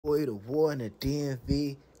Boy, the war in the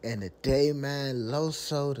DMV and the day, man,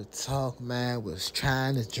 Loso the talk, man, was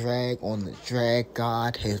trying to drag on the drag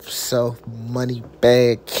god himself,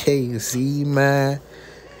 Moneybag KZ, man.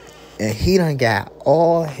 And he done got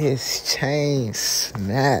all his chains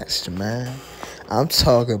snatched, man. I'm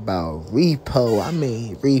talking about repossession.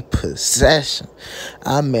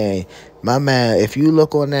 My man, if you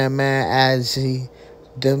look on that man IG,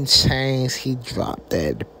 them chains, he dropped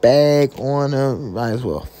that bag on him. Might as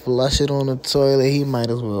well flush it on the toilet. He might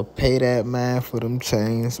as well pay that man for them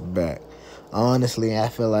chains back. Honestly, I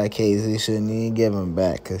feel like KZ shouldn't even give him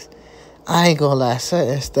back, because I ain't gonna lie,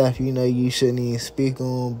 certain stuff, you shouldn't even speak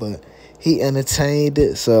on, but he entertained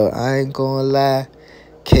it, so I ain't gonna lie.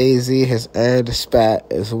 KZ has earned a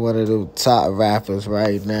spot as one of the top rappers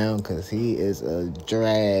right now, because he is a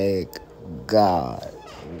drag god.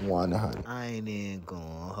 100. I ain't even gonna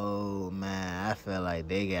hold, man. I feel like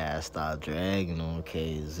they gotta stop dragging on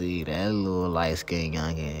KZ. That little light-skinned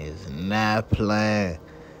youngin' is not playing.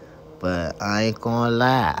 But I ain't gonna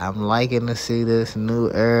lie, I'm liking to see this new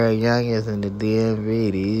era of youngins in the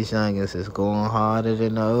DMV. These youngins is going harder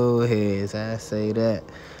than the old heads, I say that.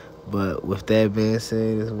 But with that being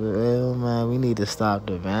said as well, man, we need to stop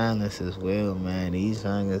the violence as well, man. These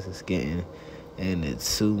youngins is getting into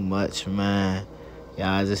too much, man.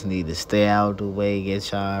 Y'all just need to stay out the way,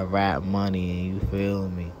 get y'all rap money, and you feel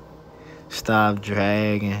me? Stop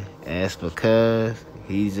dragging. That's because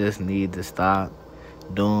he just need to stop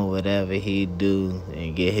doing whatever he do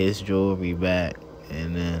and get his jewelry back,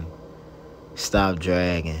 and then stop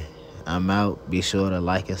dragging. I'm out. Be sure to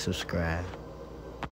like and subscribe.